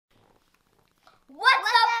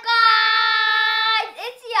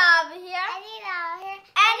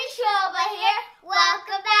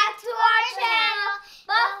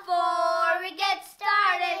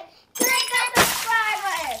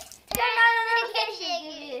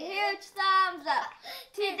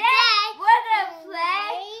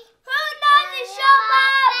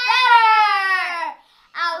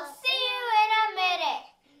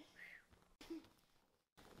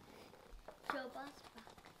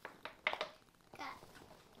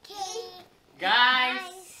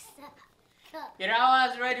Guys,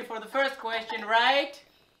 Irawa is ready for the first question, right?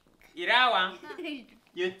 Irawa,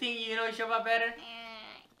 you think you know Ishoba better?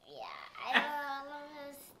 Yeah, I know all of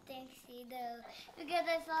those things he does because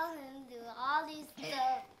I saw him do all these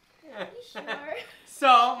stuff. Sure.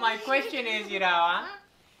 So, my question is, Irawa,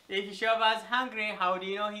 if Ishoba is hungry, how do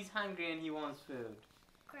you know he's hungry and he wants food?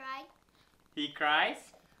 Cry. He cries?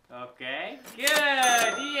 Okay,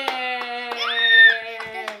 good, yay!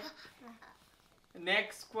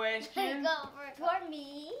 Next question. Go for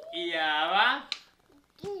me. Iyaba,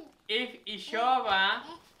 if Ishoba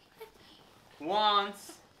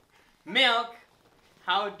wants milk,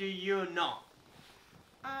 how do you know?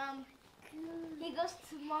 He goes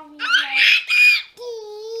to mommy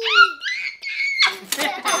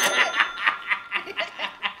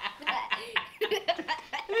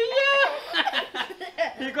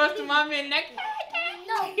He goes to mommy and neck.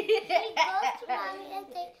 No, he goes to mommy and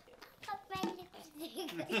say, "Pop my lipstick."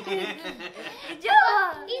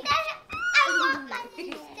 Joe, he doesn't. I want my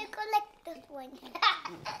lipstick like this one. Okay.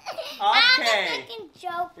 I'm just making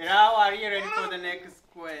jokes. Now, are you ready for the next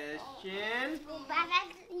question?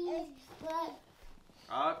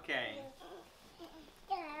 Okay.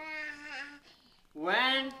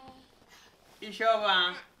 When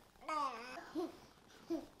Ishoba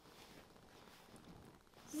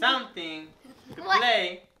something to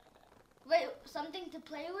play. Wait, something to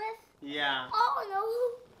play with? Yeah. Oh no.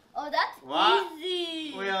 Oh, that's What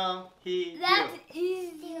easy. will he That's do?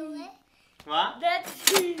 easy. What?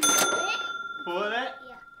 That's easy. Pull it?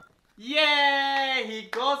 Yeah. Yay! He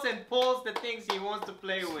goes and pulls the things he wants to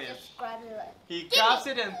play with. Just grab it like. He grabs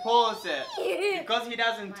it and pulls it. Because he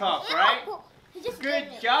doesn't talk, right? He just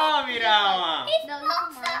Good job, Irawa. He spilled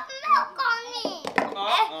some milk on me.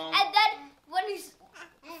 Uh-oh. And then when he's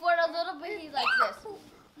for a little bit, he's like this.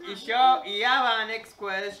 Iyaba, next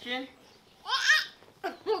question.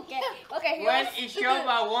 Okay. When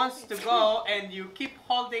Ishoba wants to go and you keep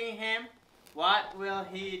holding him, what will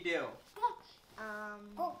he do?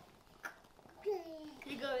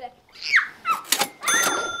 He goes like.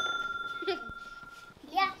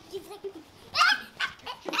 Yeah, he's like.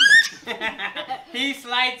 He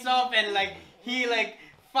slides off and he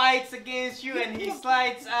fights against you and he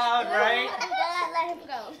slides out, right? And then I let him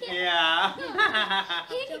go. Yeah.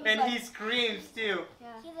 And he screams too.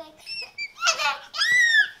 He's like.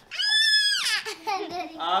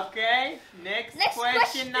 Okay, next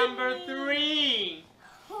question number 3.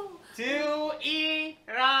 To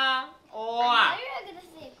Irawa. You're gonna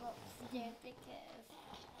say because.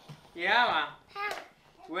 Yeah.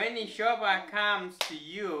 When Ishoba comes to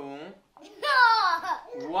you,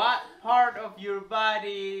 No. what part of your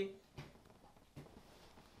body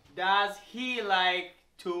does he like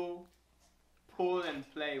to pull and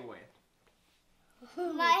play with?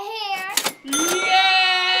 My hair.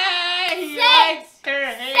 Yeah! He Same. likes her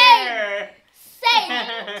hair! Same to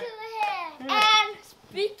hair. And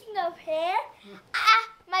speaking of hair,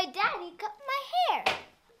 my daddy cut my hair.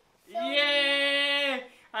 Yay!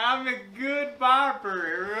 I'm a good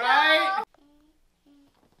barber, right?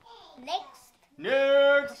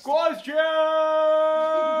 Next question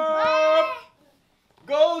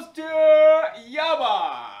goes to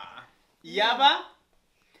Iyaba. Iyaba,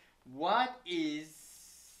 what is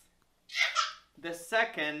the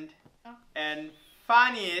second and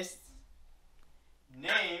funniest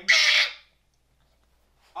name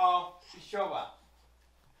of Ishoba?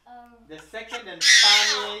 The second and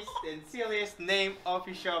funniest and silliest name of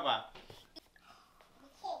Ishoba.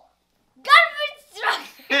 Garbage truck.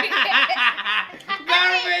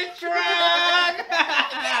 Garbage truck!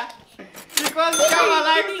 Because Ishoba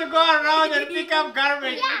likes to go around and pick up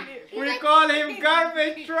garbage. We call him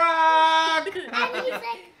Garbage Truck! And he's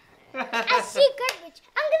like, I see garbage.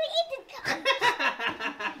 I'm gonna eat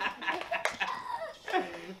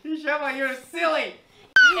it. Ishoba, you're silly!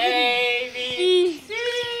 A, B, C.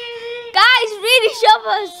 Guys, read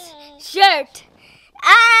Ishoba's shirt.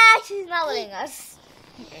 She's not letting us.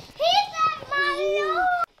 He's at my nose.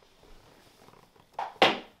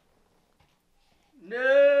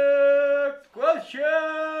 Next question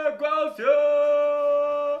goes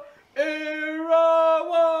to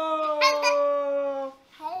Irawa.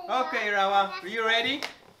 Okay, Irawa, are you ready?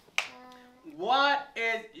 What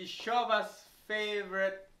is Ishoba's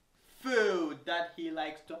favorite food that he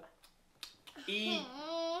likes to eat?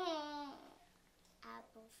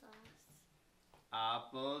 Applesauce.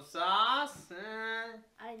 Applesauce?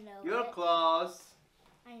 I know You're it. close.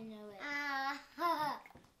 I know it.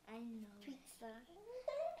 I know. Pizza.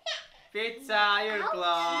 Pizza, you're close. I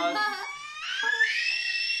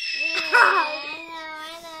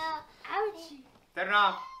know. Ouch. Turn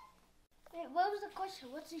off. Wait, what was the question?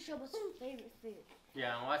 What's Ishoba's favorite food?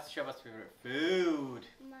 Yeah, what's Ishoba's favorite food?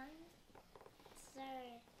 Mine, sir,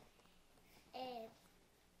 is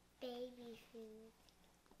baby food.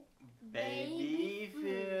 Baby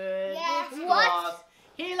food. Yes. Because What?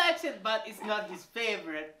 he likes it, but it's not his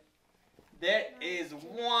favorite. There is The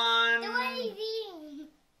one he's eating.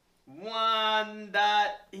 one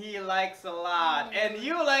that he likes a lot, and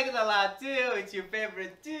you like it a lot too. It's your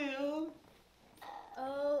favorite too.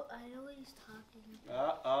 Oh, I know what he's talking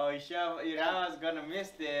about. Oh, Irawa's gonna miss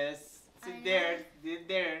this. Sit I there, sit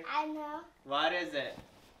there. I know. What is it?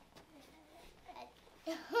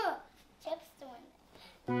 Chips the one.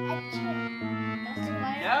 A chip. That's the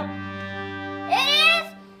one. Yep. It is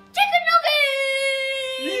chicken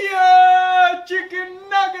nuggets. Yeah, chicken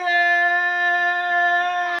nugget.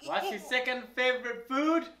 What's his second favorite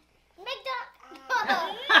food?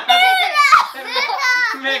 McDonald's.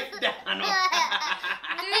 McDonald's.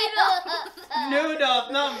 Noodles. Noodles,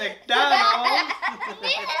 not McDonald's.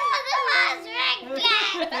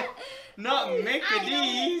 Not Mickey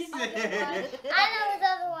D's. I know the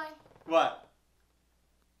other one. What?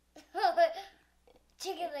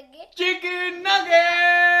 Chicken nugget. Chicken nugget.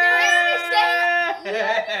 Do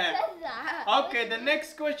Okay, the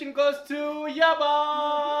next question goes to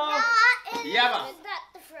Iyaba. Iyaba.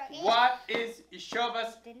 What is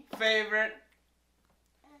Ishoba's favorite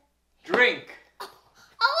drink?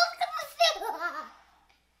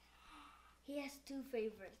 He has two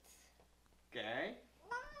favorites. Okay.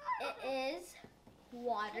 It is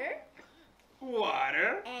water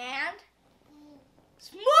Water. and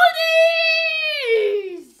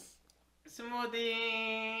smoothies.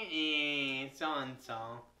 Smoothie. So.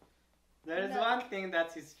 There's Milk. one thing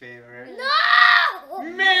that's his favorite. No!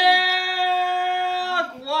 Milk!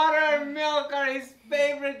 Water and milk are his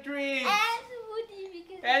favorite drinks. And smoothie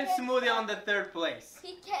because And smoothie on the third place.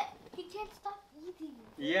 He can't stop eating.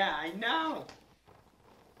 Yeah, I know.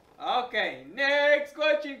 Okay, next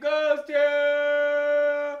question goes to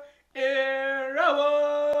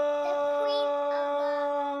Irawa.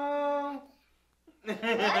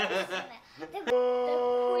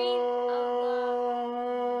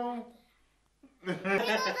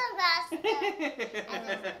 The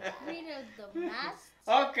queen of the mask.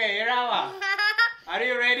 Okay, Irawa. Are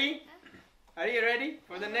you ready? Are you ready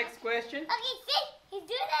for the next question? Okay, see? He's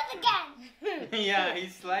doing that again. Yeah,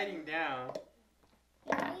 he's sliding down.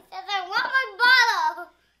 He says, I want my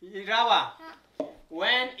bottle. Irawa,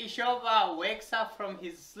 when Ishoba wakes up from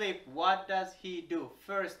his sleep, what does he do?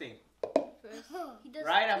 First thing, He does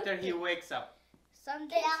right after he wakes up. Some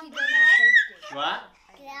days he does the same thing. What?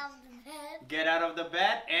 Get out of the bed. Get out of the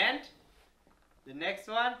bed, and the next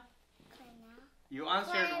one? Climb out. You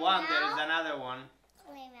answered Climb one, there is out. another one.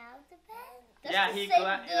 Climb out of the bed. That's Yeah, the he same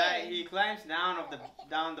thing. he climbs down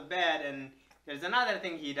the bed, and there's another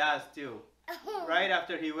thing he does too. Right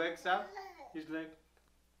after he wakes up, he's like,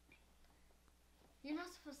 You're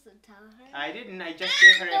not supposed to tell her. I didn't, I just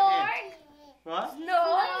gave her a hint. What?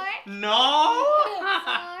 Snore. No!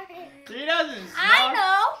 He doesn't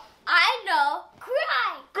snore. I know.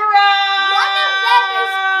 Cry.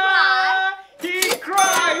 Cry! He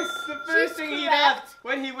cries! The first thing he does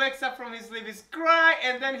when he wakes up from his sleep is cry,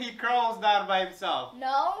 and then he crawls down by himself No.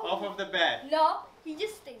 off of the bed. No. He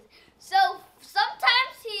just thinks. So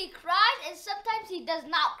sometimes he cries and sometimes he does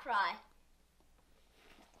not cry.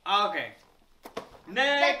 Okay.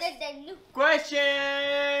 Next No.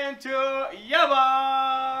 question to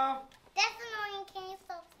Iyaba. That's annoying. Can you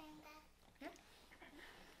stop saying that?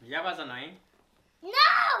 Iyaba's annoying. No,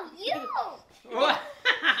 you. What?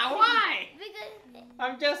 Why? Because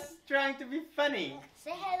I'm just trying to be funny.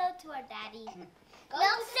 say hello to our daddy.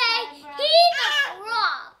 Don't say he's a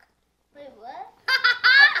frog. Wait, what?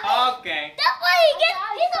 Okay. That's why he gets.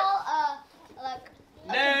 He's all like a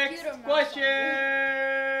Next computer mouse. question.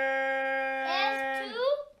 As to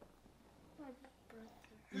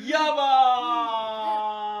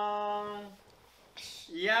Iyaba.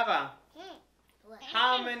 Iyaba.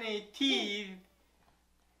 How many teeth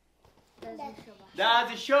does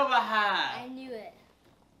Ishoba I have? knew it.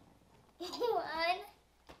 One.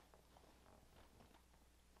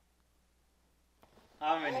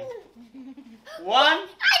 How many? One? I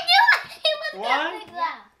knew it. He was One? gonna pick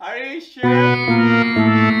that. Are you sure?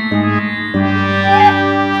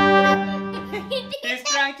 He's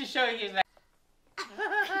trying to show you. He's like,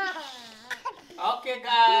 okay,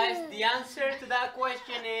 guys. The answer to that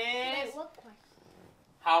question is Wait, what question?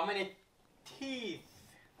 how many teeth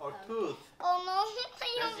or tooth Oh no,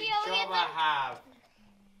 does Ishoba have?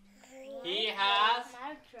 He has.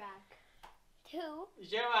 Two.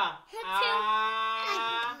 Ishoba.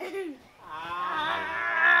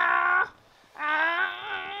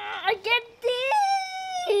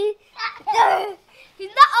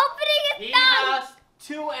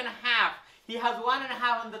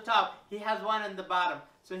 1.5 on the top. He has 1 on the bottom.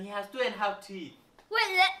 So he has 2.5 teeth.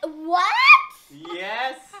 Wait, what?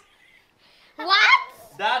 Yes. What?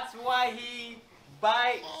 That's why he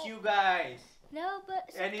bites you guys. No, but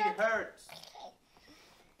And it hurts.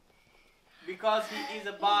 Because he is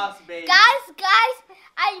a boss baby. Guys,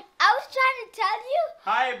 I was trying to tell you.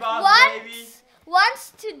 Hi, boss baby.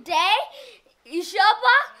 Once today,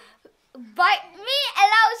 Ishoba bite me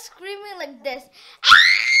and I was screaming like this. And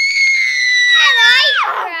I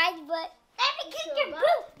cried, but let me kick your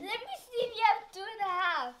boot. Let me see if you have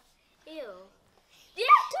 2.5. Ew. Do you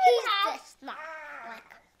have 2.5? He's just not like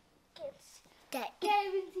kids.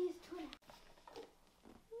 Gavin sees 2.5.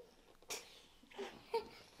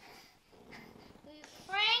 We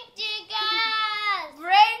pranked you guys.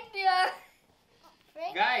 Pranked you.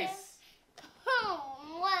 Guys.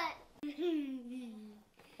 What?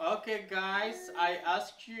 Okay, guys. I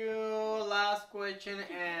asked you last question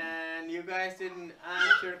and you guys didn't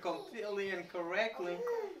answer completely and correctly.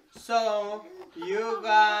 So, you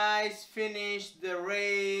guys finished the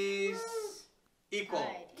race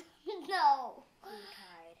equal. No.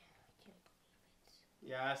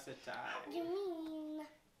 Yes, a tie. You mean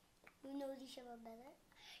you know Ishoba better?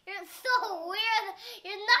 You're so weird.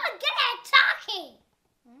 You're not good at talking.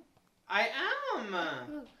 I am.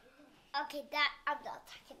 Okay, I'm not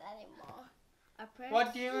talking anymore.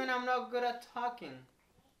 What do you mean I'm not good at talking?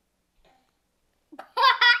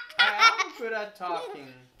 I am good at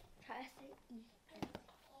talking.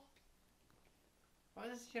 What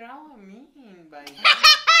does Irawa mean by that?